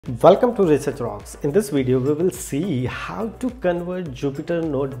Welcome to Research Rocks. In this video we will see how to convert Jupyter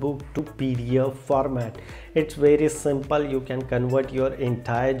notebook to PDF format. It's very simple. You can convert your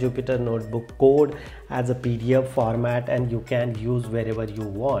entire Jupyter notebook code as a PDF format and you can use wherever you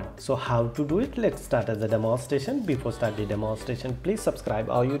want. So how to do it? Let's start as a demonstration. Before start the demonstration, please subscribe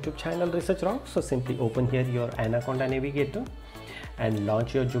our YouTube channel Research Rocks. So simply open here your Anaconda Navigator and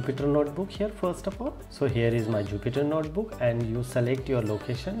launch your Jupyter notebook here first of all. So here is my Jupyter notebook and you select your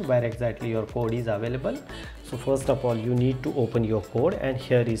location where exactly your code is available. So first of all you need to open your code and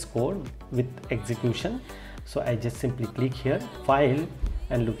here is code with execution. So I just simply click here file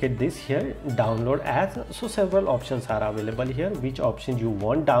and look at this here, download as. So several options are available here, which option you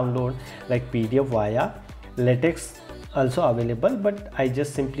want download, like PDF via latex also available, but I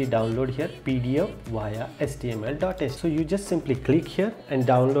just simply download here PDF via html.h. so you just simply click here and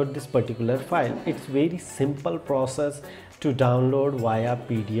download this particular file. It's very simple process to download via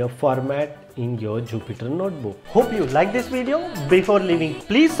PDF format in your Jupyter notebook. Hope you like this video. Before leaving,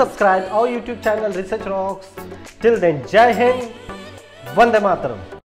 please subscribe our YouTube channel Research Rocks. Till then, Jai Hind, Vande Mataram.